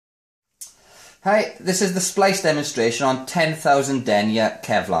Hi, this is the splice demonstration on 10,000 Denier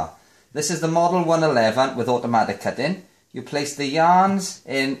Kevlar. This is the model 111 with automatic cutting. You place the yarns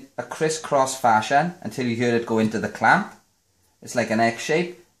in a crisscross fashion until you hear it go into the clamp. It's like an X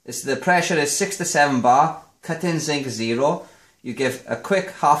shape. The pressure is 6 to 7 bar, cut-in zinc 0. You give a quick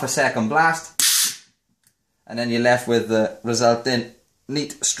half a second blast and then you're left with the resulting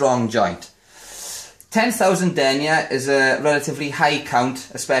neat strong joint. 10,000 Denier is a relatively high count,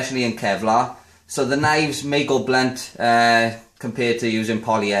 especially in Kevlar. So the knives may go blunt compared to using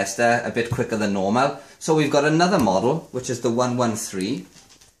polyester, a bit quicker than normal. So we've got another model, which is the 113.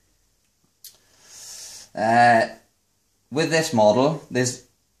 With this model, there's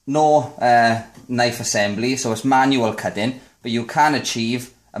no knife assembly, so it's manual cutting, but you can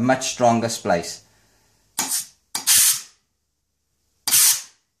achieve a much stronger splice.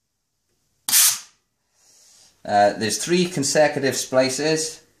 There's 3 consecutive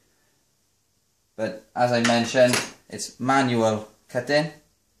splices. But as I mentioned, it's manual cutting.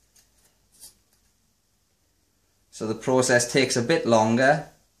 So the process takes a bit longer,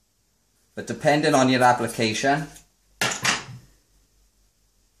 but depending on your application,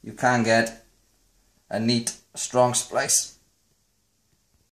 you can get a neat, strong splice.